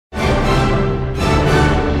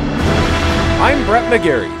I'm Brett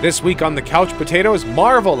McGarry. This week on the Couch Potatoes,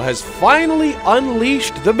 Marvel has finally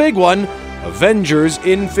unleashed the big one, Avengers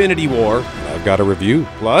Infinity War. I've got a review.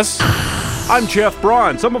 Plus, I'm Jeff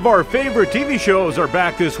Braun. Some of our favorite TV shows are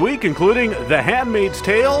back this week, including The Handmaid's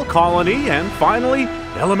Tale, Colony, and finally,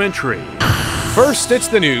 Elementary. First, it's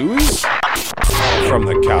the news from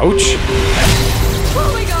the couch.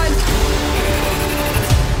 Oh my God!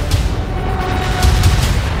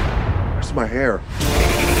 Where's my hair?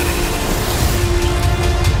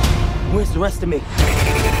 Where's the rest of me?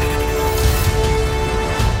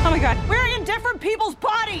 Oh my God! We're in different people's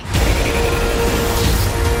bodies!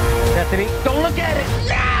 Bethany, don't look at it!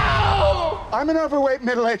 No! I'm an overweight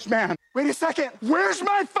middle-aged man. Wait a second. Where's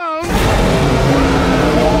my phone?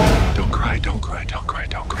 Don't cry, don't cry, don't cry,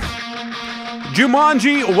 don't cry.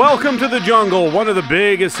 Jumanji, Welcome to the Jungle, one of the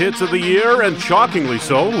biggest hits of the year, and shockingly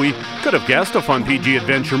so. We could have guessed a fun PG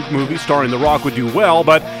adventure movie starring The Rock would do well,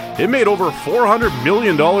 but it made over $400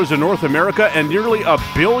 million in North America and nearly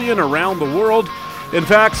 $1 billion around the world. In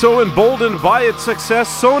fact, so emboldened by its success,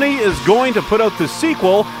 Sony is going to put out the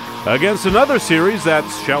sequel against another series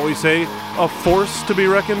that's, shall we say, a force to be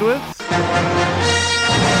reckoned with.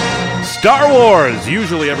 Star Wars!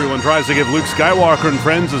 Usually everyone tries to give Luke Skywalker and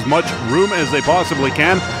friends as much room as they possibly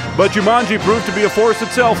can, but Jumanji proved to be a force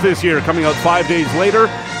itself this year, coming out 5 days later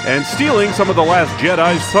and stealing some of The Last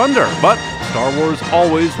Jedi's thunder. But Star Wars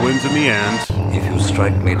always wins in the end. If you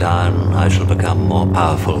strike me down, I shall become more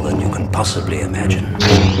powerful than you can possibly imagine.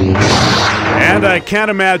 And I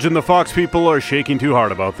can't imagine the Fox people are shaking too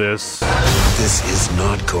hard about this. This is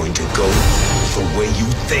not going to go the way you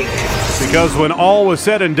think. Because when all was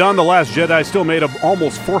said and done, The Last Jedi still made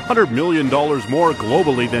almost $400 million more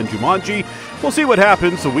globally than Jumanji. We'll see what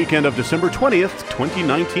happens the weekend of December 20th,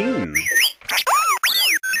 2019.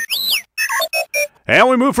 And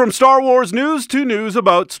we move from Star Wars news to news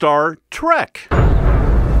about Star Trek.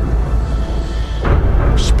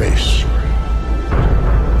 Space.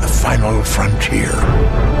 The final frontier.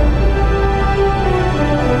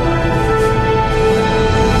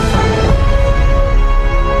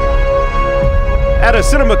 At a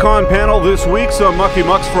CinemaCon panel this week, some mucky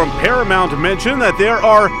mucks from Paramount mentioned that there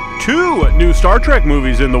are 2 new Star Trek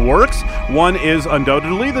movies in the works. One is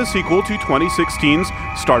undoubtedly the sequel to 2016's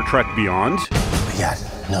Star Trek Beyond. We got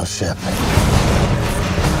no ship.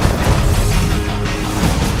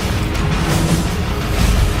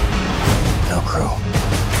 No crew.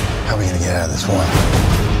 How are we gonna get out of this one?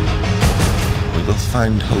 We will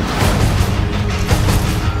find hope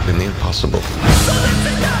in the impossible.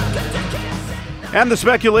 And the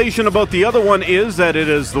speculation about the other one is that it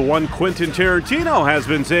is the one Quentin Tarantino has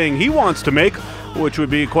been saying he wants to make, which would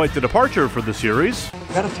be quite the departure for the series.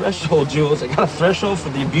 I got a threshold, Jules. I got a threshold for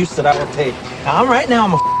the abuse that I will take. Now, I'm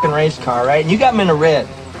a f***ing race car, right? And you got me in a red.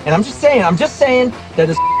 And I'm just saying that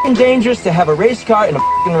it's f***ing dangerous to have a race car in a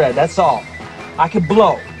f***ing red. That's all. I could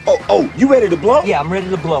blow. Oh, you ready to blow? Yeah, I'm ready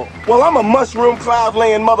to blow. Well, I'm a mushroom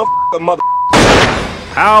cloud-laying mother.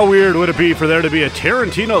 How weird would it be for there to be a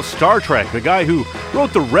Tarantino Star Trek? The guy who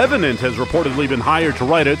wrote The Revenant has reportedly been hired to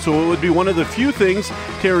write it, so it would be one of the few things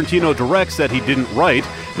Tarantino directs that he didn't write.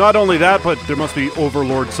 Not only that, but there must be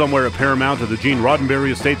overlords somewhere at Paramount or the Gene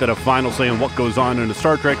Roddenberry estate that have final say on what goes on in a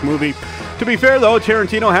Star Trek movie. To be fair, though,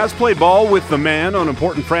 Tarantino has played ball with the man on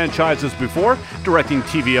important franchises before, directing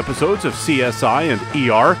TV episodes of CSI and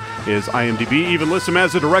ER. His IMDb even lists him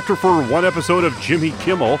as a director for one episode of Jimmy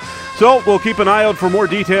Kimmel. So we'll keep an eye out for more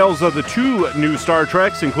details of the 2 new Star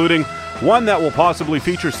Treks, including one that will possibly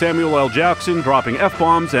feature Samuel L. Jackson dropping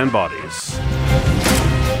F-bombs and bodies.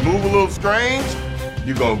 Move a little strange,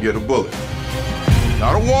 you're gonna get a bullet.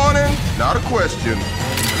 Not a warning, not a question.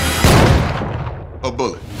 A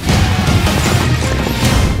bullet.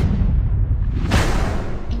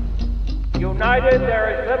 United, there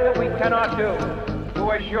is little we cannot do to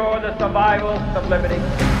assure the survival of liberty.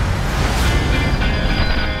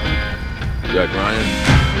 Jack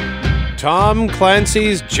Ryan. Tom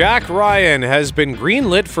Clancy's Jack Ryan has been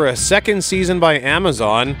greenlit for a second season by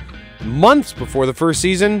Amazon months before the first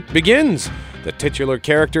season begins. The titular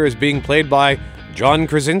character is being played by John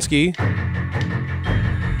Krasinski.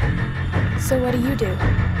 So what do you do?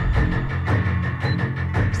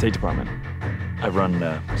 State Department. I run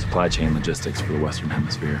supply chain logistics for the Western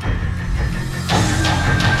Hemisphere.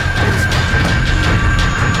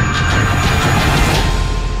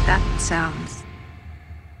 That sounds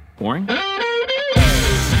boring?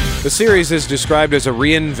 The series is described as a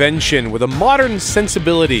reinvention with a modern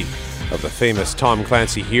sensibility of the famous Tom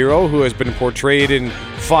Clancy hero who has been portrayed in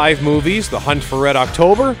 5 movies: The Hunt for Red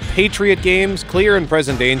October, Patriot Games, Clear and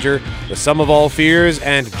Present Danger, The Sum of All Fears,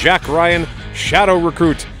 and Jack Ryan, Shadow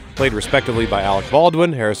Recruit. played respectively by Alec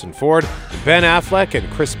Baldwin, Harrison Ford, Ben Affleck,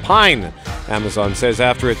 and Chris Pine. Amazon says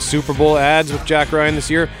after its Super Bowl ads with Jack Ryan this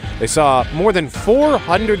year, they saw more than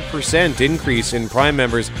 400% increase in Prime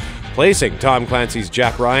members, placing Tom Clancy's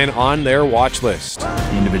Jack Ryan on their watch list.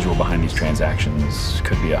 The individual behind these transactions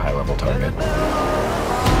could be a high-level target.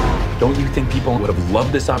 Don't you think people would have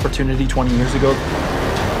loved this opportunity 20 years ago,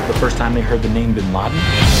 the first time they heard the name Bin Laden?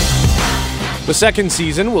 The second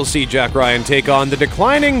season will see Jack Ryan take on the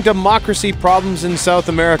declining democracy problems in South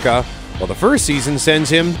America, while the first season sends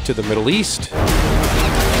him to the Middle East.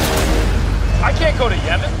 I can't go to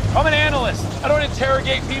Yemen. I'm an analyst. I don't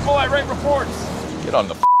interrogate people, I write reports. Get on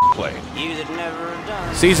the plane.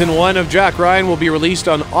 Season 1 of Jack Ryan will be released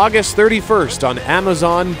on August 31st on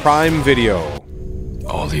Amazon Prime Video.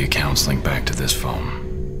 All the accounts link back to this phone.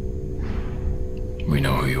 We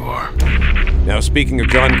know who you are. Now, speaking of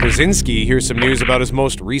John Krasinski, here's some news about his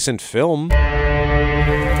most recent film.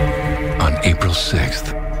 On April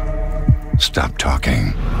 6th, stop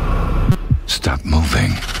talking. Stop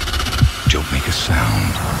moving. Don't make a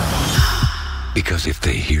sound. Because if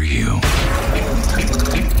they hear you,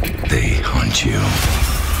 they hunt you.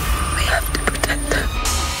 We have to protect them.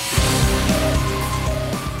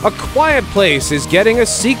 A Quiet Place is getting a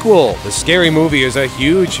sequel. The Scary Movie is a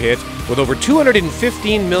huge hit, with over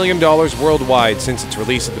 $215 million worldwide since its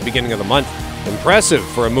release at the beginning of the month. Impressive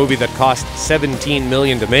for a movie that cost $17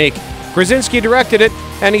 million to make. Krasinski directed it,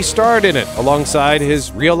 and he starred in it alongside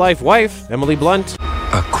his real-life wife, Emily Blunt.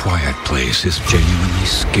 A Quiet Place is genuinely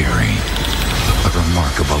scary. A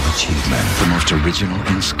remarkable achievement. The most original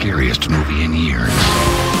and scariest movie in years.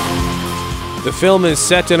 The film is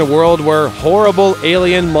set in a world where horrible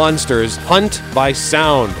alien monsters hunt by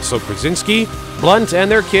sound, so Krasinski, Blunt,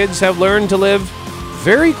 and their kids have learned to live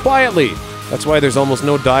very quietly. That's why there's almost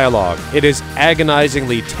no dialogue. It is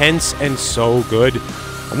agonizingly tense and so good.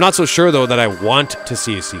 I'm not so sure, though, that I want to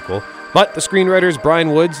see a sequel, but the screenwriters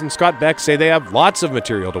Brian Woods and Scott Beck say they have lots of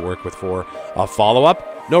material to work with for a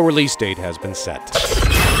follow-up. No release date has been set.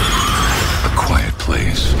 A Quiet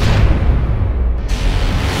Place.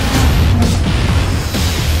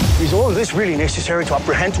 Is all of this really necessary to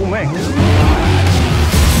apprehend two men?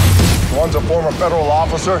 One's a former federal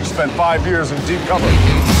officer, spent 5 years in deep cover.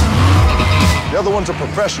 The other one's a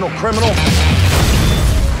professional criminal,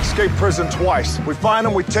 escaped prison twice. We find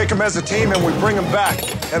him, we take him as a team, and we bring him back.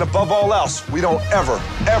 And above all else, we don't ever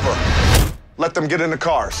let them get into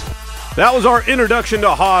cars. That was our introduction to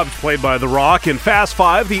Hobbs, played by The Rock, in Fast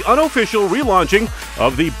 5, the unofficial relaunching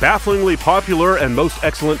of the bafflingly popular and most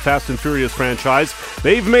excellent Fast and Furious franchise.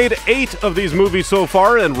 They've made 8 of these movies so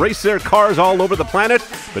far and raced their cars all over the planet,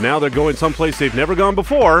 but now they're going someplace they've never gone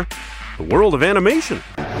before, the world of animation.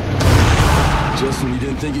 Justin, you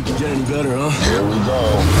didn't think it could get any better, huh? Here we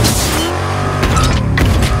go.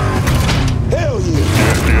 Hell yeah!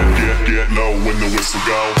 When the whistle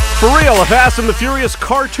go. For real, a Fast and the Furious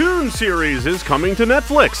cartoon series is coming to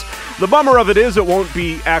Netflix. The bummer of it is it won't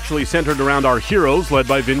be actually centered around our heroes, led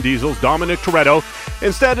by Vin Diesel's Dominic Toretto.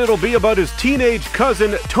 Instead, it'll be about his teenage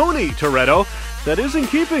cousin, Tony Toretto. That is in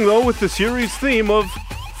keeping, though, with the series' theme of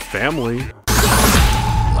family.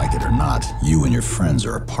 Like it or not, you and your friends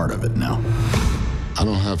are a part of it now. I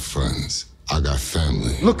don't have friends. I got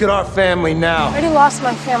family. Look at our family now. I already lost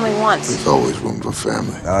my family once. There's always room for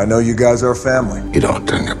family. I know you guys are a family. You don't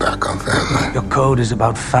turn your back on family. Your code is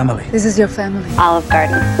about family. This is your family. Olive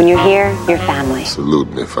Garden. When you're here, you're family.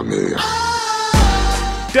 Salute me, familia.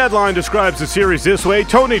 Deadline describes the series this way.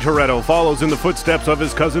 Tony Toretto follows in the footsteps of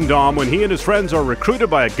his cousin Dom when he and his friends are recruited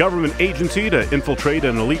by a government agency to infiltrate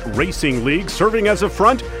an elite racing league, serving as a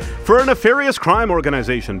front for a nefarious crime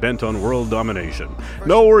organization bent on world domination.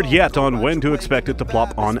 No word yet on when to expect it to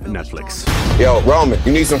plop on Netflix. Yo, Roman,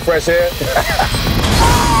 you need some fresh air?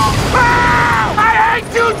 I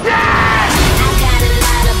hate you, Dad!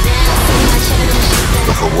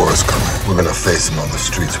 If a war's coming, we're gonna face him on the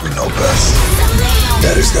streets we know best.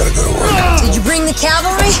 Daddy's gotta go to work. Did you bring the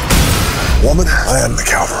cavalry? Woman, I am the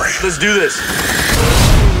cavalry. Let's do this.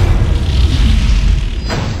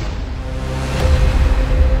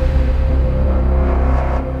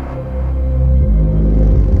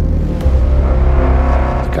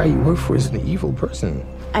 The guy you work for is an evil person.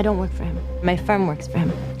 I don't work for him. My firm works for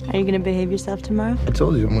him. Are you gonna behave yourself tomorrow? I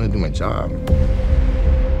told you I'm gonna do my job.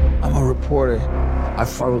 I'm a reporter. I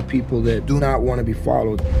follow people that do not want to be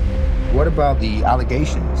followed. What about the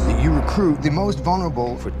allegations that you recruit the most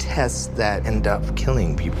vulnerable for tests that end up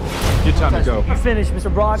killing people? Your time to go. You're finished,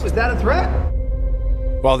 Mr. Brock. Was that a threat?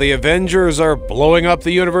 While the Avengers are blowing up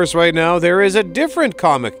the universe right now, there is a different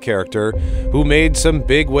comic character who made some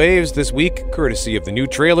big waves this week, courtesy of the new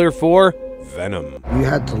trailer for Venom. You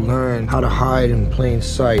had to learn how to hide in plain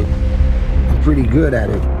sight. I'm pretty good at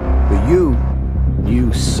it. But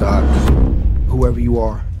you suck. Whoever you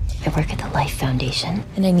are. I work at the Life Foundation,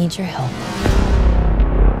 and I need your help.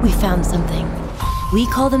 We found something. We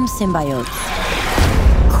call them symbiotes.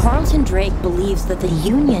 Carlton Drake believes that the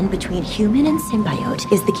union between human and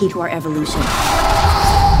symbiote is the key to our evolution.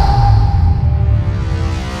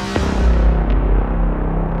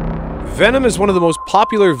 Venom is one of the most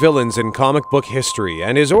popular villains in comic book history,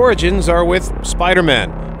 and his origins are with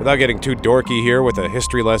Spider-Man. Without getting too dorky here with a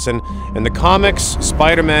history lesson, in the comics,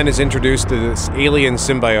 Spider-Man is introduced to this alien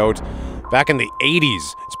symbiote back in the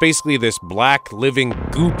 80s. It's basically this black living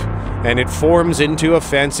goop, and it forms into a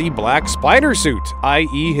fancy black spider suit,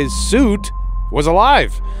 i.e. his suit was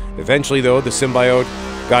alive. Eventually, though, the symbiote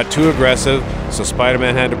got too aggressive, so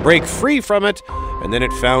Spider-Man had to break free from it, and then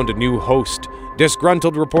it found a new host,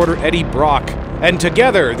 disgruntled reporter Eddie Brock, and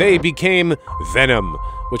together they became Venom,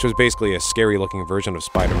 which was basically a scary-looking version of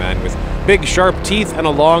Spider-Man with big, sharp teeth and a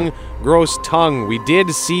long, gross tongue. We did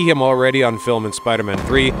see him already on film in Spider-Man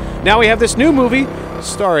 3. Now we have this new movie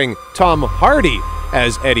starring Tom Hardy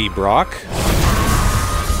as Eddie Brock.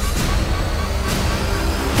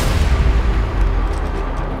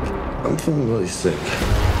 I'm feeling really sick.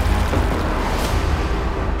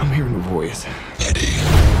 I'm hearing a voice. Eddie.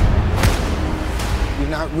 You're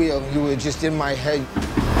not real. You were just in my head.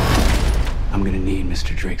 I'm gonna need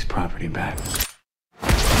Mr. Drake's property back.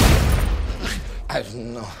 I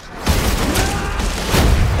don't know.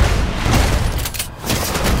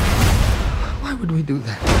 Why would we do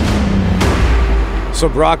that? So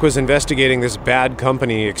Brock was investigating this bad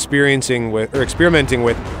company experimenting with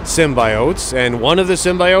symbiotes, and one of the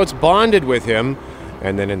symbiotes bonded with him,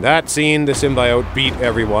 and then in that scene, the symbiote beat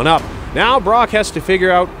everyone up. Now Brock has to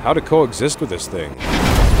figure out how to coexist with this thing.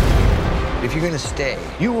 If you're gonna stay,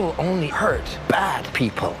 you will only hurt bad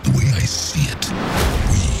people. The way I see it,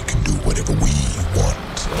 we can do whatever we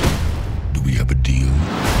want. Do we have a deal?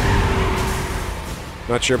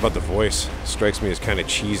 Not sure about the voice. Strikes me as kind of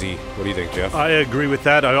cheesy. What do you think, Jeff? I agree with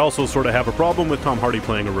that. I also sort of have a problem with Tom Hardy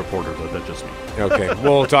playing a reporter, but that's just me. Okay,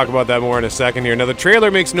 we'll talk about that more in a second here. Now, the trailer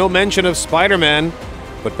makes no mention of Spider-Man,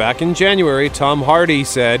 but back in January, Tom Hardy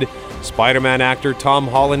said Spider-Man actor Tom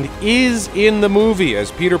Holland is in the movie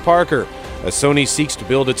as Peter Parker, as Sony seeks to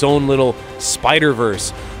build its own little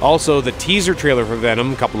Spider-Verse. Also, the teaser trailer for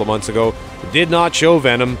Venom a couple of months ago did not show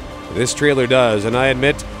Venom. This trailer does, and I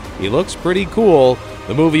admit, he looks pretty cool.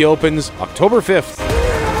 The movie opens October 5th.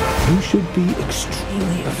 You should be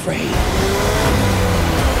extremely afraid.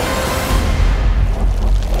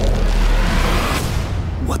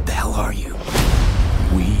 What the hell are you?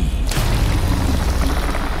 We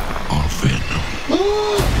are Venom.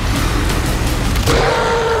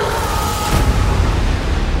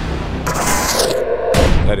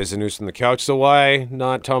 That is the news from the couch, so why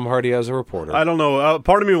not Tom Hardy as a reporter? I don't know.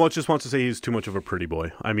 Part of me just wants to say he's too much of a pretty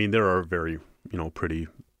boy. I mean, there are very, pretty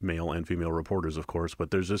male and female reporters, of course, but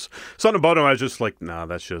there's just something about him I was just like, nah,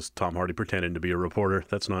 that's just Tom Hardy pretending to be a reporter.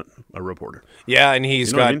 That's not a reporter. Yeah, and he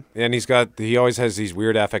always has these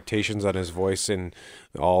weird affectations on his voice in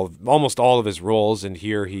almost all of his roles, and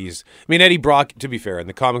here Eddie Brock, to be fair, in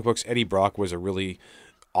the comic books, Eddie Brock was a really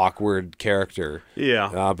awkward character.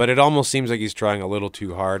 Yeah. But it almost seems like he's trying a little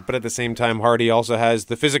too hard. But at the same time, Hardy also has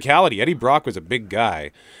the physicality. Eddie Brock was a big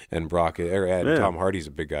guy, and Tom Hardy's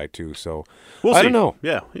a big guy too. So we'll see. I don't know.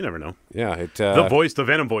 Yeah, you never know. Yeah, the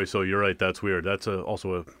Venom voice. So you're right. That's weird. That's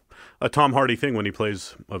also a Tom Hardy thing when he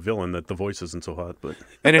plays a villain that the voice isn't so hot. But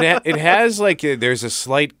and it has there's a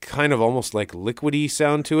slight kind of almost like liquidy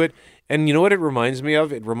sound to it. And you know what it reminds me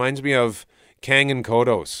of? It reminds me of Kang and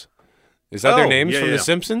Kodos. Is that their names from The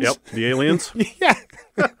Simpsons? Yep, the aliens. Yeah.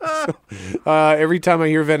 Every time I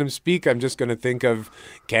hear Venom speak, I'm just going to think of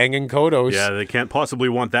Kang and Kodos. Yeah, they can't possibly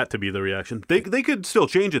want that to be the reaction. They could still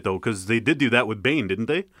change it, though, because they did do that with Bane, didn't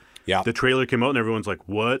they? Yeah. The trailer came out and everyone's like,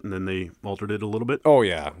 what? And then they altered it a little bit. Oh,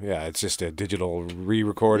 yeah. Yeah, it's just a digital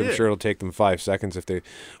re-record. I'm sure it'll take them 5 seconds if they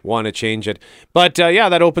want to change it. But,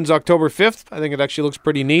 that opens October 5th. I think it actually looks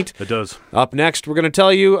pretty neat. It does. Up next, we're going to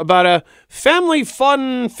tell you about a family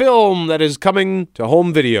fun film that is coming to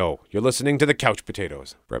home video. You're listening to The Couch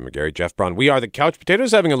Potatoes. Brett McGarry, Jeff Braun. We are The Couch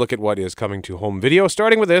Potatoes, having a look at what is coming to home video,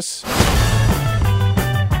 starting with this.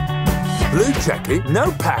 Blue jacket, no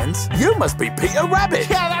pants. You must be Peter Rabbit.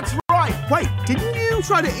 Yeah, that's right. Wait, didn't you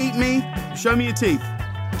try to eat me? Show me your teeth.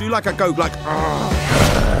 Do like a go, like.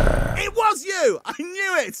 It was you. I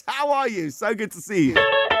knew it. How are you? So good to see you.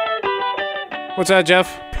 What's that,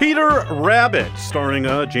 Jeff? Peter Rabbit, starring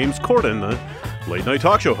James Corden, late-night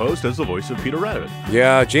talk show host as the voice of Peter Rabbit.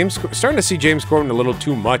 Yeah, starting to see James Corden a little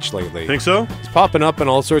too much lately. Think so? He's popping up in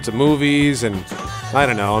all sorts of movies, and I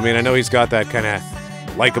don't know. I mean, I know he's got that kind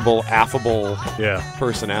of likable, affable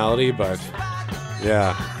personality, but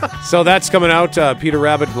yeah. So that's coming out. Peter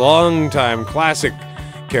Rabbit, long-time classic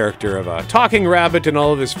character of a talking rabbit and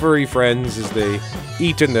all of his furry friends as they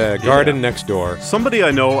eat in the garden next door. Somebody I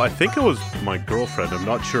know, I think it was my girlfriend, I'm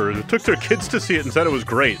not sure, took their kids to see it and said it was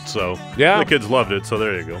great, so the kids loved it, so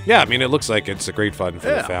there you go. Yeah, I mean, it looks like it's a great fun for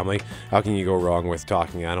the family. How can you go wrong with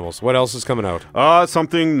talking animals? What else is coming out?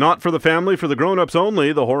 Something not for the family, for the grown-ups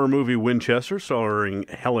only, the horror movie Winchester, starring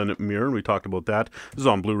Helen Mirren. We talked about that. This is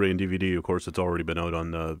on Blu-ray and DVD. Of course, it's already been out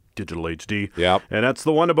on digital HD. Yep. And that's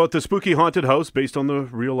the one about the spooky haunted house based on the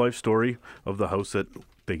real-life story of the house that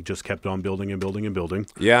they just kept on building and building and building.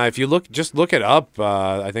 Yeah, if you look it up.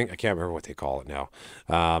 I can't remember what they call it now.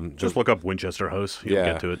 Just look up Winchester House. You'll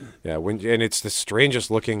get to it. Yeah, and it's the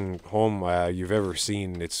strangest looking home you've ever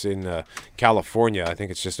seen. It's in California. I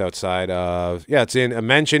think it's just outside of. Yeah, it's in a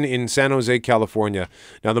mansion in San Jose, California.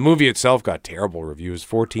 Now the movie itself got terrible reviews,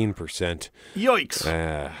 14%.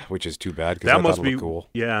 Yikes! Which is too bad because that must be cool.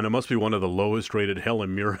 Yeah, and it must be one of the lowest rated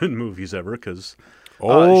Helen Mirren movies ever because.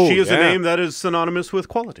 She is a name that is synonymous with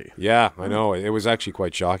quality. Yeah, I know. It was actually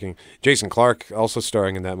quite shocking. Jason Clarke also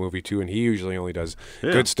starring in that movie, too, and he usually only does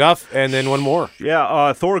good stuff. And then one more.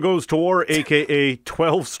 Yeah, Thor Goes to War, a.k.a.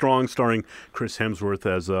 12 Strong, starring Chris Hemsworth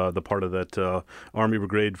as the part of that Army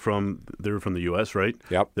Brigade they're from the U.S., right?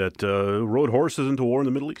 Yep. That rode horses into war in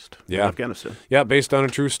the Middle East, in Afghanistan. Yeah, based on a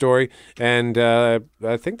true story. And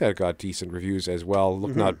I think that got decent reviews as well.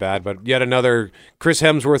 Looked not bad, but yet another Chris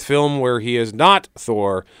Hemsworth film where he is not Thor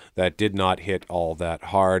that did not hit all that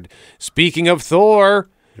hard. Speaking of Thor,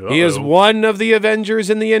 he is one of the Avengers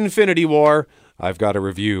in the Infinity War. I've got a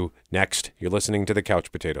review next. You're listening to the Couch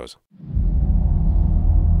Potatoes.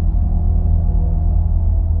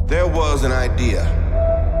 There was an idea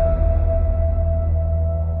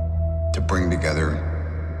to bring together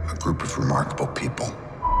a group of remarkable people.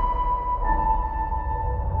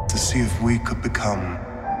 To see if we could become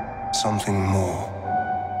something more.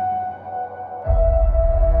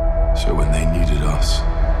 So when they needed us,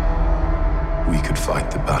 we could fight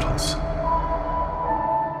the battles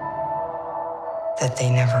That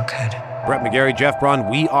they never could. Brett McGarry, Jeff Braun,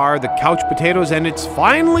 we are the Couch Potatoes, and it's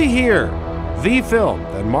finally here. The film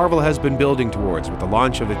that Marvel has been building towards with the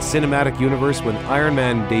launch of its cinematic universe when Iron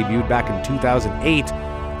Man debuted back in 2008,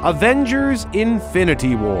 Avengers: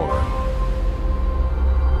 Infinity War.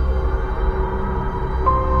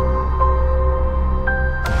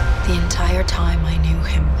 The entire time I knew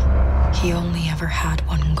him, he only ever had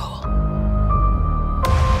one goal.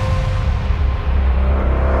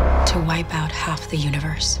 To wipe out half the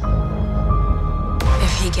universe.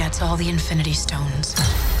 If he gets all the Infinity Stones,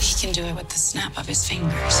 he can do it with the snap of his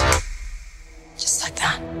fingers. Just like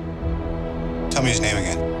that. Tell me his name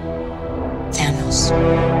again. Thanos.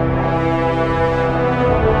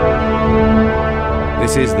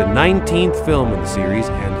 This is the 19th film in the series,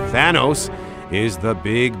 and Thanos is the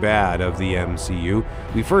big bad of the MCU.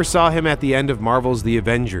 We first saw him at the end of Marvel's The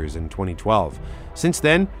Avengers in 2012. Since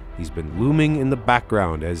then, he's been looming in the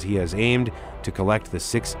background as he has aimed to collect the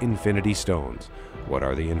 6 Infinity Stones. What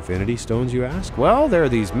are the Infinity Stones, you ask? Well, they're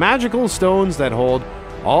these magical stones that hold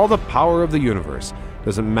all the power of the universe.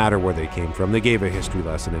 Doesn't matter where they came from. They gave a history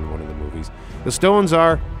lesson in one of the movies. The stones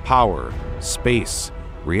are power, space,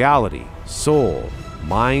 reality, soul,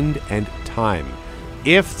 mind, and time.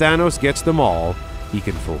 If Thanos gets them all, he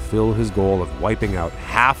can fulfill his goal of wiping out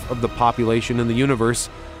half of the population in the universe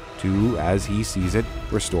to, as he sees it,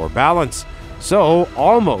 restore balance. So,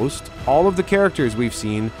 almost all of the characters we've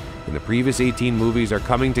seen in the previous 18 movies are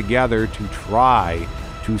coming together to try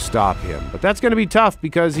to stop him. But that's going to be tough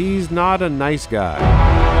because he's not a nice guy.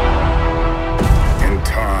 In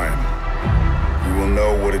time, you will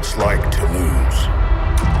know what it's like to lose.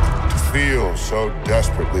 To feel so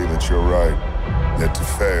desperately that you're right, yet to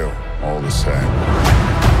fail all the same.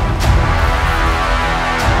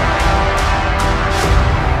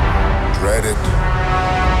 Dread it.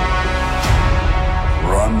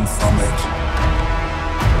 Run from it.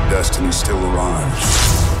 Destiny still arrives.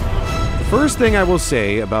 The first thing I will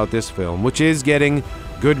say about this film, which is getting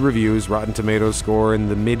good reviews, Rotten Tomatoes score in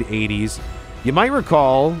the mid-80s, you might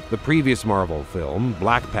recall the previous Marvel film,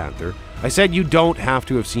 Black Panther. I said you don't have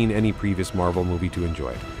to have seen any previous Marvel movie to enjoy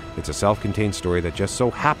it. It's a self-contained story that just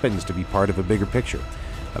so happens to be part of a bigger picture.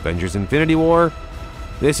 Avengers: Infinity War,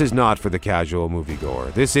 this is not for the casual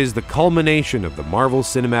moviegoer. This is the culmination of the Marvel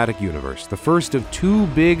Cinematic Universe, the first of 2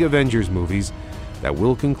 big Avengers movies that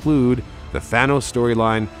will conclude the Thanos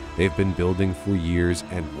storyline they've been building for years,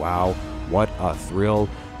 and wow, what a thrill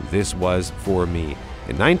this was for me.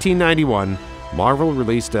 In 1991, Marvel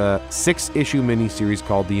released a 6-issue miniseries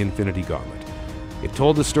called The Infinity Gauntlet. It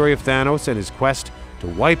told the story of Thanos and his quest to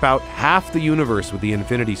wipe out half the universe with the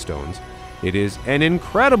Infinity Stones. It is an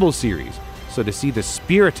incredible series, so to see the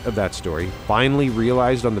spirit of that story finally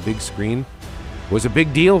realized on the big screen was a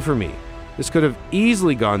big deal for me. This could have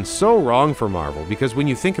easily gone so wrong for Marvel, because when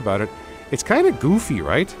you think about it, it's kind of goofy,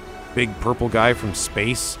 right? Big purple guy from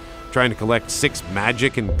space trying to collect 6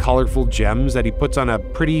 magic and colorful gems that he puts on a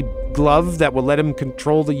pretty glove that will let him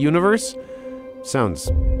control the universe? Sounds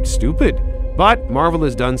stupid. But Marvel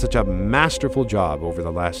has done such a masterful job over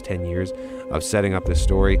the last 10 years of setting up this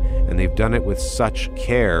story, and they've done it with such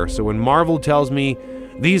care. So when Marvel tells me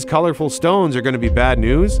these colorful stones are going to be bad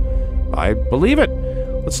news, I believe it.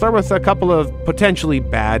 Let's start with a couple of potentially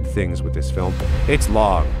bad things with this film. It's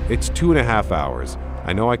long. It's 2.5 hours.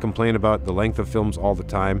 I know I complain about the length of films all the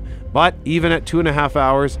time, but even at 2.5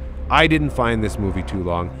 hours, I didn't find this movie too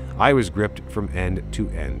long. I was gripped from end to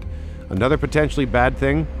end. Another potentially bad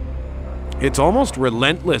thing, it's almost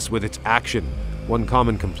relentless with its action. One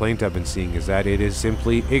common complaint I've been seeing is that it is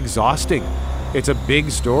simply exhausting. It's a big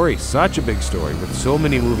story, such a big story, with so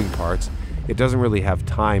many moving parts, it doesn't really have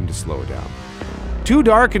time to slow down. Too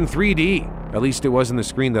dark in 3D, at least it was in the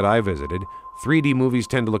screen that I visited. 3D movies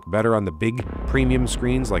tend to look better on the big premium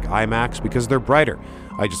screens like IMAX because they're brighter.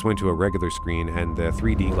 I just went to a regular screen and the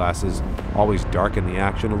 3D glasses always darken the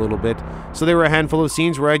action a little bit, so there were a handful of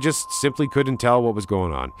scenes where I just simply couldn't tell what was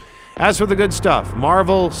going on. As for the good stuff,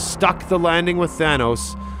 Marvel stuck the landing with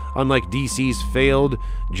Thanos. Unlike DC's failed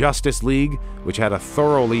Justice League, which had a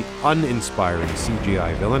thoroughly uninspiring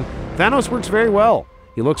CGI villain, Thanos works very well.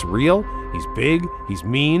 He looks real, he's big, he's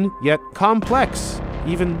mean, yet complex,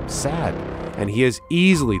 even sad. And he is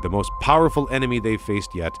easily the most powerful enemy they've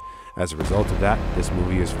faced yet. As a result of that, this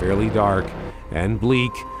movie is fairly dark and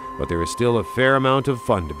bleak, but there is still a fair amount of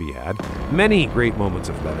fun to be had. Many great moments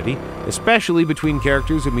of levity, especially between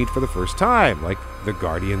characters who meet for the first time, like the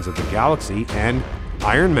Guardians of the Galaxy and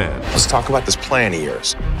Iron Man. Let's talk about this plan of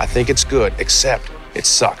yours. I think it's good, except it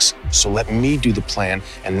sucks. So let me do the plan,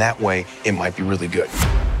 and that way it might be really good.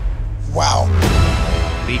 Wow.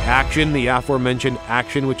 The action, the aforementioned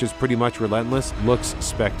action, which is pretty much relentless, looks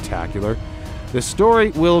spectacular. The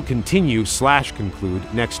story will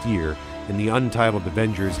continue/conclude next year in the untitled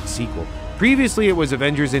Avengers sequel. Previously, it was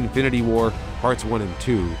Avengers Infinity War Parts 1 and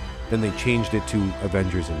 2. Then they changed it to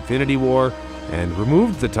Avengers Infinity War and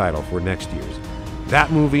removed the title for next year's.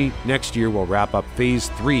 That movie next year will wrap up Phase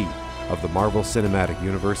 3 of the Marvel Cinematic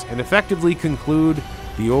Universe and effectively conclude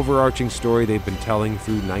the overarching story they've been telling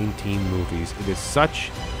through 19 movies. It is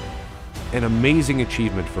such an amazing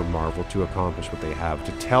achievement for Marvel to accomplish what they have,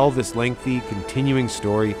 to tell this lengthy, continuing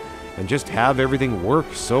story and just have everything work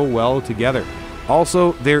so well together.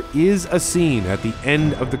 Also, there is a scene at the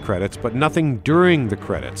end of the credits, but nothing during the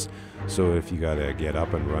credits. So if you gotta get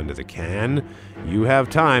up and run to the can, you have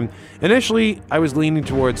time. Initially, I was leaning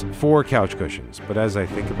towards 4 couch cushions, but as I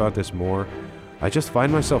think about this more, I just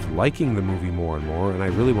find myself liking the movie more and more, and I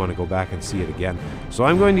really want to go back and see it again. So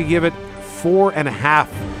I'm going to give it 4.5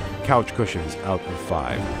 couch cushions out of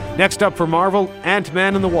 5. Next up for Marvel,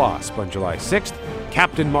 Ant-Man and the Wasp on July 6th,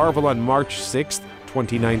 Captain Marvel on March 6th,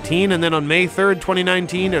 2019, and then on May 3rd,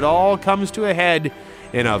 2019, it all comes to a head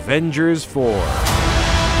in Avengers 4.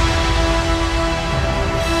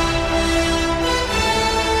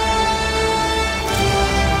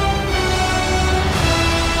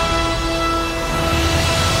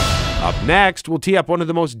 Up next, we'll tee up one of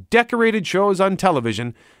the most decorated shows on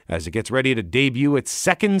television as it gets ready to debut its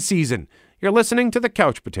 2nd season. You're listening to The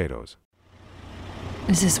Couch Potatoes.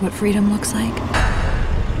 Is this what freedom looks like?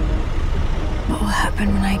 What will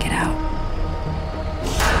happen when I get out?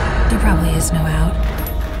 There probably is no out.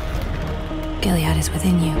 Gilead is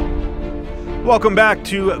within you. Welcome back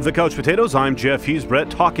to The Couch Potatoes. I'm Jeff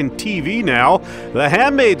Hughesbrett, talking TV now. The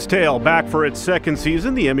Handmaid's Tale back for its 2nd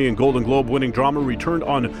season. The Emmy and Golden Globe winning drama returned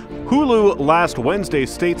on Hulu last Wednesday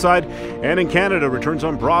stateside, and in Canada returns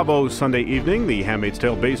on Bravo Sunday evening. The Handmaid's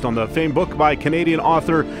Tale, based on the famed book by Canadian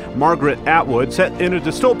author Margaret Atwood, set in a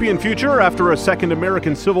dystopian future after a second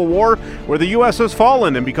American Civil War where the U.S. has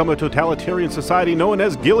fallen and become a totalitarian society known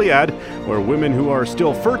as Gilead, where women who are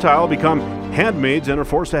still fertile become handmaids and are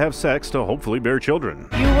forced to have sex to hopefully bear children.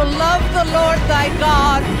 You will love the Lord thy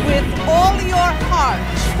God with all your heart,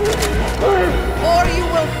 or you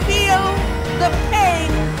will feel the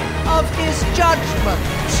pain of his judgment,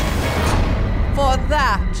 for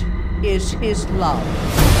that is his love.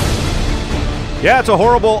 Yeah, it's a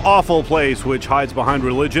horrible, awful place which hides behind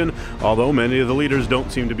religion, although many of the leaders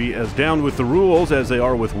don't seem to be as down with the rules as they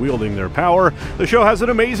are with wielding their power. The show has an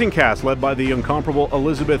amazing cast led by the incomparable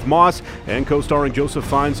Elizabeth Moss and co-starring Joseph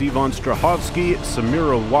Fiennes, Yvonne Strahovski,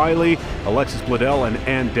 Samira Wiley, Alexis Bledel, and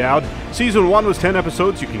Ann Dowd. Season 1 was 10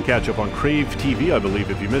 episodes. You can catch up on Crave TV, I believe,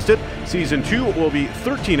 if you missed it. Season 2 will be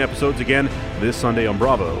 13 episodes again this Sunday on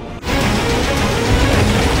Bravo.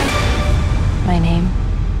 My name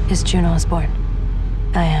is June Osborne.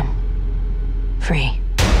 I am free.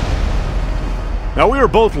 Now, we were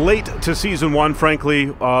both late to Season 1.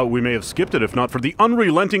 Frankly, we may have skipped it if not for the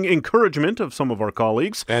unrelenting encouragement of some of our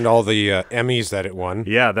colleagues. And all the Emmys that it won.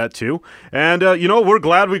 Yeah, that too. And, we're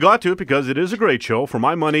glad we got to it because it is a great show. For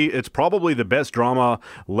my money, it's probably the best drama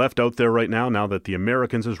left out there right now that The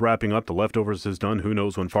Americans is wrapping up, The Leftovers is done, who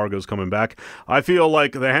knows when Fargo's coming back. I feel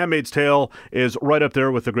like The Handmaid's Tale is right up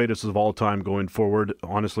there with the greatest of all time going forward.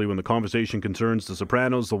 Honestly, when the conversation concerns The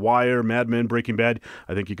Sopranos, The Wire, Mad Men, Breaking Bad,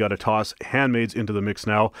 I think you got to toss Handmaid's into the mix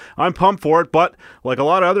now. I'm pumped for it, but like a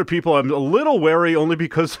lot of other people, I'm a little wary only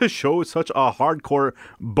because the show is such a hardcore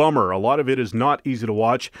bummer. A lot of it is not easy to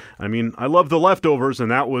watch. I mean, I love The Leftovers, and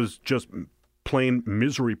that was just plain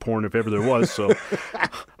misery porn if ever there was, so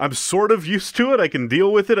I'm sort of used to it. I can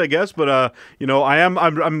deal with it, I guess, but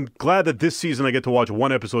I'm glad that this season I get to watch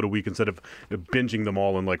one episode a week instead of binging them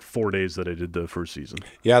all in like 4 days that I did the first season.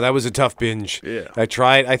 Yeah, that was a tough binge. Yeah.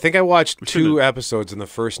 I think I watched 2 episodes in the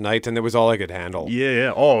first night, and that was all I could handle.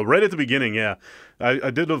 Yeah. Oh, right at the beginning, yeah.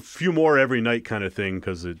 I did a few more every night kind of thing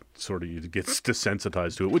because it sort of gets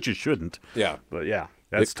desensitized to it, which you shouldn't. Yeah. But yeah.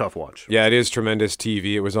 That's a tough watch. Yeah, it is tremendous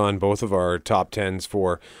TV. It was on both of our top 10s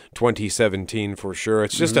for 2017 for sure.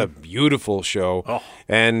 It's just a beautiful show. Oh.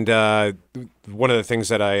 And one of the things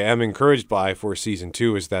that I am encouraged by for season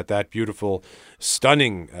 2 is that beautiful,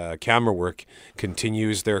 stunning camera work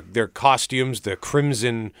continues. Their costumes, the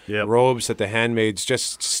crimson robes that the handmaids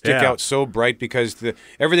just stick out so bright because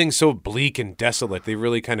everything's so bleak and desolate. They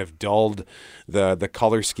really kind of dulled the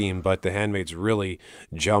color scheme, but the handmaids really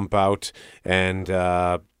jump out. And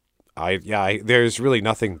there's really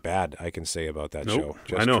nothing bad I can say about that show.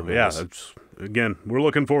 Just I know. tremendous. Yeah. Again, we're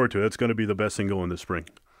looking forward to it. It's going to be the best thing going this spring.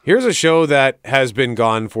 Here's a show that has been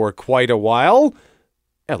gone for quite a while.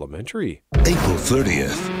 Elementary. April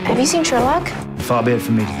 30th. Have you seen Sherlock? Far be it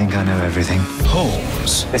from me to think I know everything.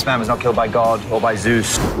 Holmes. This man was not killed by God or by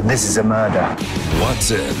Zeus. This is a murder.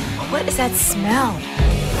 Watson. What is that smell?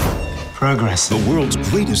 Progress. The world's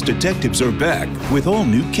greatest detectives are back with all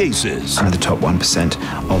new cases. I'm the top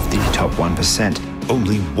 1% of the top 1%.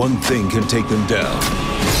 Only one thing can take them down.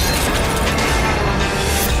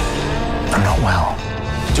 I'm not well.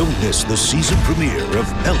 Don't miss the season premiere of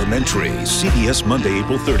Elementary, CBS Monday,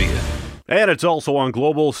 April 30th. And it's also on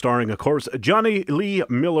Global, starring, of course, Johnny Lee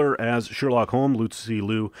Miller as Sherlock Holmes, Lucy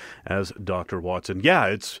Liu as Dr. Watson.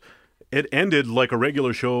 Yeah, it ended like a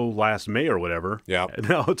regular show last May or whatever. Yeah. And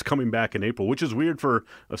now it's coming back in April, which is weird for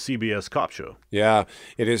a CBS cop show. Yeah,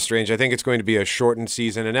 it is strange. I think it's going to be a shortened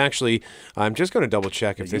season. And actually, I'm just going to double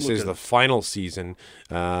check if this is the final season.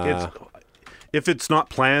 If it's not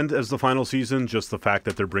planned as the final season, just the fact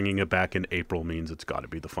that they're bringing it back in April means it's got to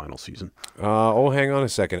be the final season. Hang on a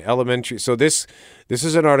second. Elementary. So this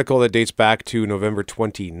is an article that dates back to November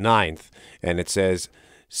 29th, and it says,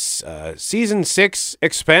 Season 6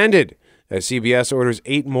 expanded as CBS orders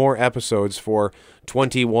 8 more episodes for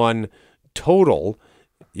 21 total.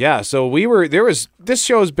 Yeah, so this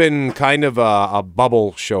show's been kind of a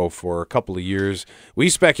bubble show for a couple of years. We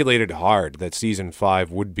speculated hard that season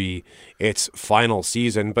 5 would be its final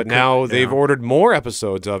season, but now they've ordered more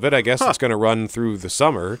episodes of it. I guess it's going to run through the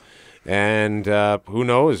summer, and who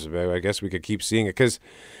knows? I guess we could keep seeing it, because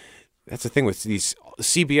that's the thing with these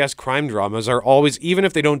CBS crime dramas are always, even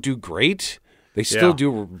if they don't do great, they still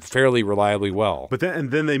do fairly reliably well. But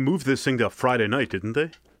then they moved this thing to Friday night, didn't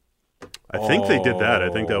they? I think they did that. I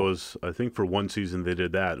think for one season they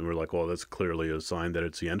did that, and we're like, well, that's clearly a sign that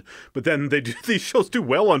it's the end. But then these shows do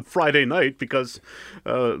well on Friday night because,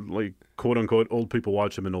 like, quote unquote, old people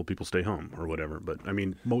watch them and old people stay home or whatever. But I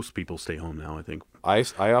mean, most people stay home now, I think. I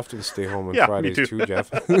often stay home on Fridays me too,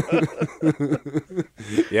 Jeff.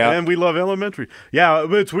 Yeah, and we love Elementary. Yeah,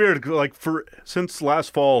 but it's weird. Like since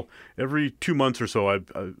last fall, every 2 months or so, I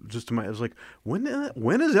was like, when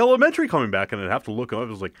is Elementary coming back? And I'd have to look up. I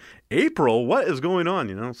was like, April. What is going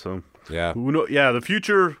on? So yeah, the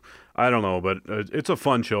future. I don't know, but it's a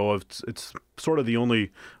fun show. It's sort of the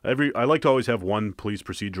only I like to always have one police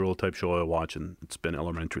procedural type show I watch, and it's been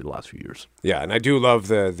Elementary the last few years. Yeah, and I do love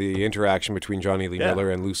the interaction between Johnny Lee Miller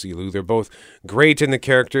and Lucy Liu. They're both great in the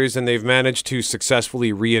characters, and they've managed to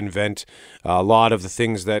successfully reinvent a lot of the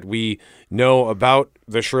things that we know about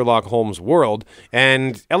the Sherlock Holmes world.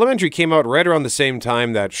 And Elementary came out right around the same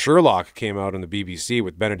time that Sherlock came out on the BBC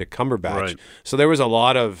with Benedict Cumberbatch. Right. So there was a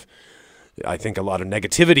lot of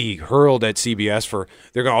negativity hurled at CBS for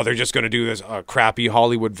they're just going to do this crappy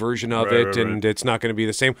Hollywood version of it, and it's not going to be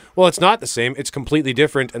the same. Well, it's not the same. It's completely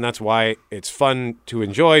different, and that's why it's fun to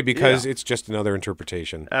enjoy because it's just another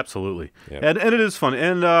interpretation. Absolutely, Yeah. and it is fun.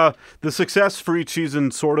 And the success for each season,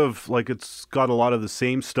 sort of like it's got a lot of the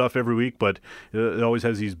same stuff every week, but it always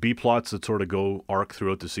has these B plots that sort of arc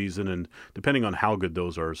throughout the season, and depending on how good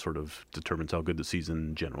those are, sort of determines how good the season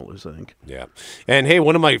in general is, I think. Yeah, and hey,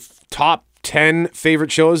 one of my top 10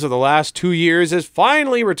 favorite shows of the last 2 years is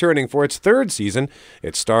finally returning for its third season.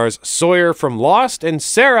 It stars Sawyer from Lost and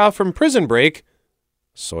Sarah from Prison Break.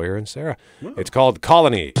 Sawyer and Sarah. Oh. It's called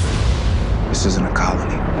Colony. This isn't a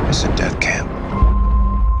colony. It's a death camp.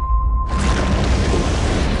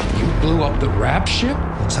 You blew up the rap ship?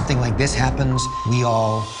 When something like this happens, we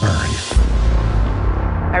all burn.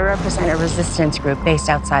 I represent a resistance group based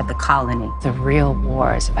outside the colony. The real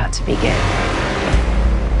war is about to begin.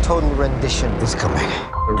 Total rendition is coming.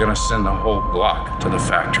 We're gonna send the whole block to the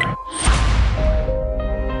factory.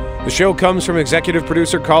 The show comes from executive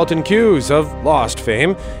producer Carlton Cuse of Lost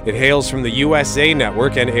fame. It hails from the USA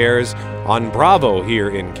Network and airs on Bravo here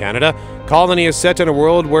in Canada. Colony is set in a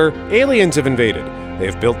world where aliens have invaded. They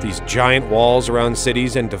have built these giant walls around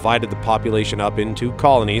cities and divided the population up into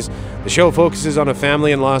colonies. The show focuses on a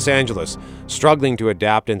family in Los Angeles, struggling to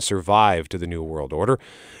adapt and survive to the New World Order.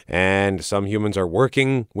 And some humans are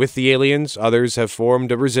working with the aliens, others have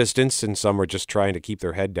formed a resistance, and some are just trying to keep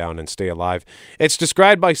their head down and stay alive. It's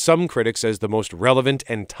described by some critics as the most relevant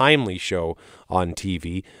and timely show on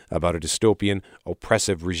TV about a dystopian,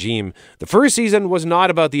 oppressive regime. The first season was not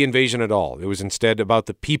about the invasion at all. It was instead about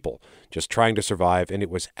the people just trying to survive, and it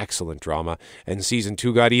was excellent drama. And season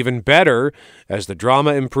 2 got even better as the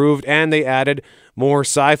drama improved and they added more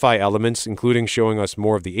sci-fi elements, including showing us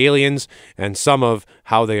more of the aliens and some of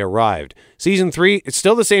how they arrived. Season 3, it's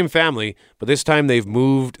still the same family, but this time they've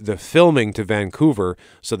moved the filming to Vancouver,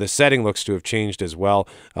 so the setting looks to have changed as well.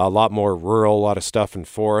 A lot more rural, a lot of stuff in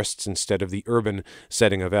forests instead of the urban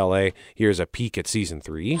setting of LA. Here's a peek at season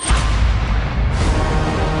 3.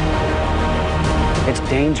 It's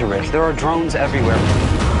dangerous. There are drones everywhere.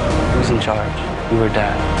 Who's in charge? You or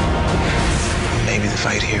Dad? Maybe the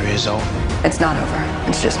fight here is over. It's not over.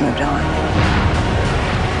 It's just moved on.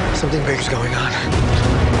 Something big's going on.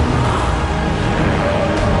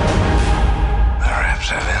 The Raps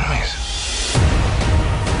have enemies.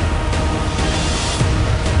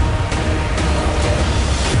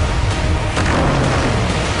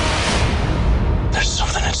 There's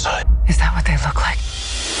something inside. Is that what they look like?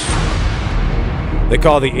 They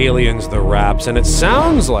call the aliens the Raps, and it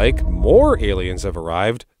sounds like more aliens have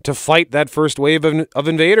arrived to fight that first wave of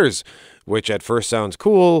invaders, which at first sounds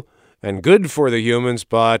cool and good for the humans,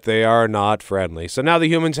 but they are not friendly. So now the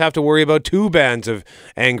humans have to worry about 2 bands of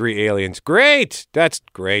angry aliens. Great! That's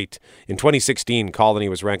great. In 2016, Colony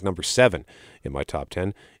was ranked number 7 in my top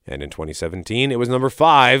 10, and in 2017, it was number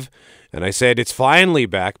 5. And I said it's finally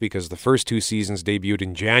back because the first 2 seasons debuted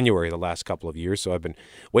in January the last couple of years, so I've been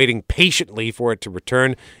waiting patiently for it to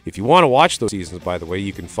return. If you want to watch those seasons, by the way,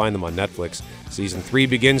 you can find them on Netflix. Season 3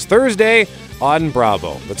 begins Thursday on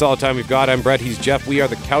Bravo. That's all the time we've got. I'm Brett, he's Jeff. We are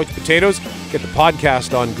the Couch Potatoes. Get the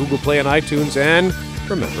podcast on Google Play and iTunes, and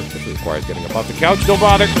remember, if it requires getting up off the couch, don't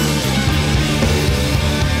bother.